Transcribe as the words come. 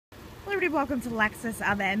everybody, welcome to Lexus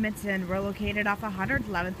of Edmonton. We're located off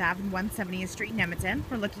 111th Avenue, 170th Street in Edmonton.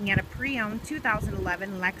 We're looking at a pre-owned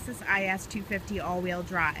 2011 Lexus IS 250 all-wheel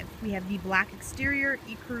drive. We have the black exterior,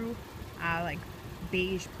 Ecru, like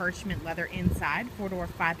beige parchment leather inside, 4-door,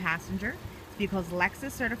 5-passenger. This vehicle is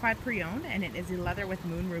Lexus certified pre-owned, and it is a leather with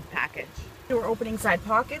moonroof package. Door opening side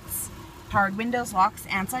pockets, powered windows, locks,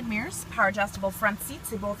 and side mirrors, power adjustable front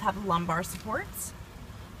seats. They both have lumbar supports.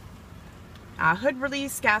 Hood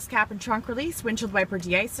release, gas cap and trunk release, windshield wiper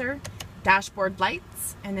deicer, dashboard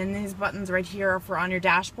lights, and then these buttons right here are for on your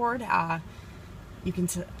dashboard. You can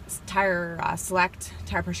select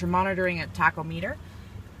tire pressure monitoring and tachometer.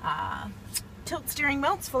 Tilt steering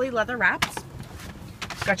wheel, it's fully leather wrapped.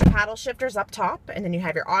 Got your paddle shifters up top, and then you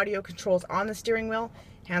have your audio controls on the steering wheel,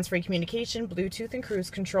 hands-free communication, Bluetooth, and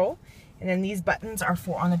cruise control. And then these buttons are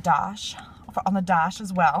for on the dash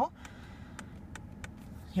as well.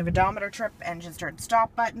 You have odometer, trip, engine start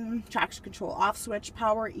stop button, traction control off switch,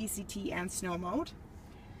 power, ECT, and snow mode.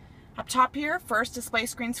 Up top here, first display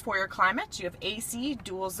screens for your climate. You have AC,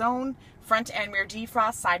 dual zone, front and rear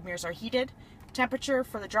defrost, side mirrors are heated, temperature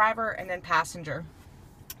for the driver, and then passenger.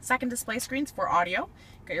 Second display screens for audio.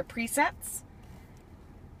 Got your presets.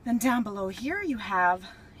 Then down below here you have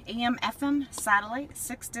AM, FM, satellite,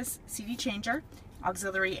 6-disc CD changer,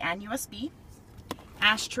 auxiliary and USB.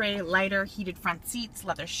 Ashtray, lighter, heated front seats,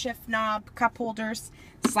 leather shift knob, cup holders,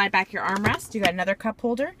 slide back your armrest. You got another cup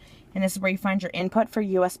holder, and this is where you find your input for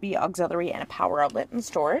USB, auxiliary, and a power outlet and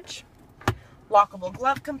storage. Lockable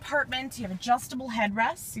glove compartment. You have adjustable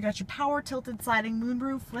headrests. You got your power tilted sliding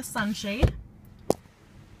moonroof with sunshade.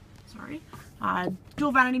 Sorry.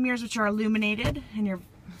 Dual vanity mirrors which are illuminated, and your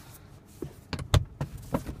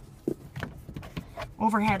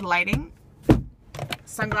overhead lighting.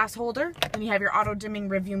 Sunglass holder, then you have your auto dimming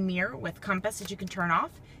rearview mirror with compass that you can turn off,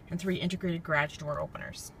 and 3 integrated garage door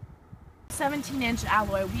openers. 17-inch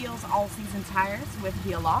alloy wheels, all season tires with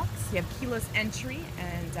wheel locks. You have keyless entry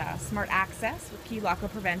and smart access with key locker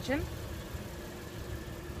prevention.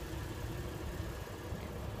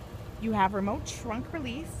 You have remote trunk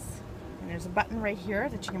release, and there's a button right here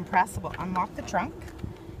that you can press that will unlock the trunk.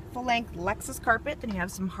 Full length Lexus carpet, then you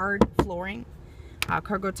have some hard flooring.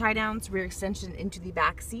 Cargo tie downs, rear extension into the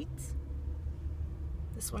back seat.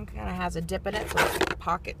 This one kind of has a dip in it, so it's a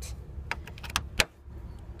pocket.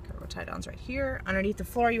 Cargo tie downs right here. Underneath the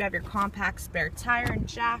floor you have your compact spare tire and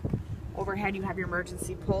jack. Overhead you have your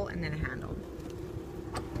emergency pull and then a handle.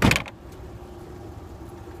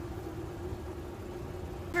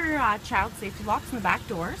 For child safety locks in the back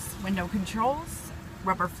doors, window controls,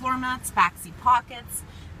 rubber floor mats, backseat pockets,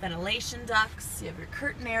 ventilation ducts. You have your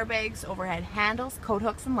curtain airbags, overhead handles, coat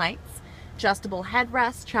hooks and lights, adjustable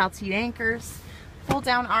headrests, child seat anchors, fold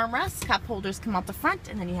down armrests, cup holders come out the front,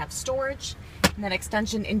 and then you have storage, and then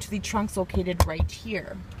extension into the trunks located right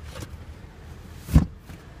here. So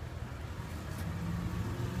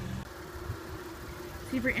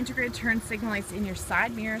you have your integrated turn signal lights in your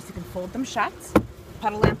side mirrors. You can fold them shut.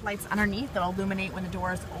 Puddle lamp lights underneath that will illuminate when the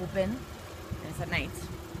door is open, and it's at night.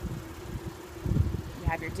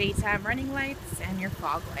 You have your daytime running lights and your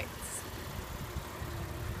fog lights.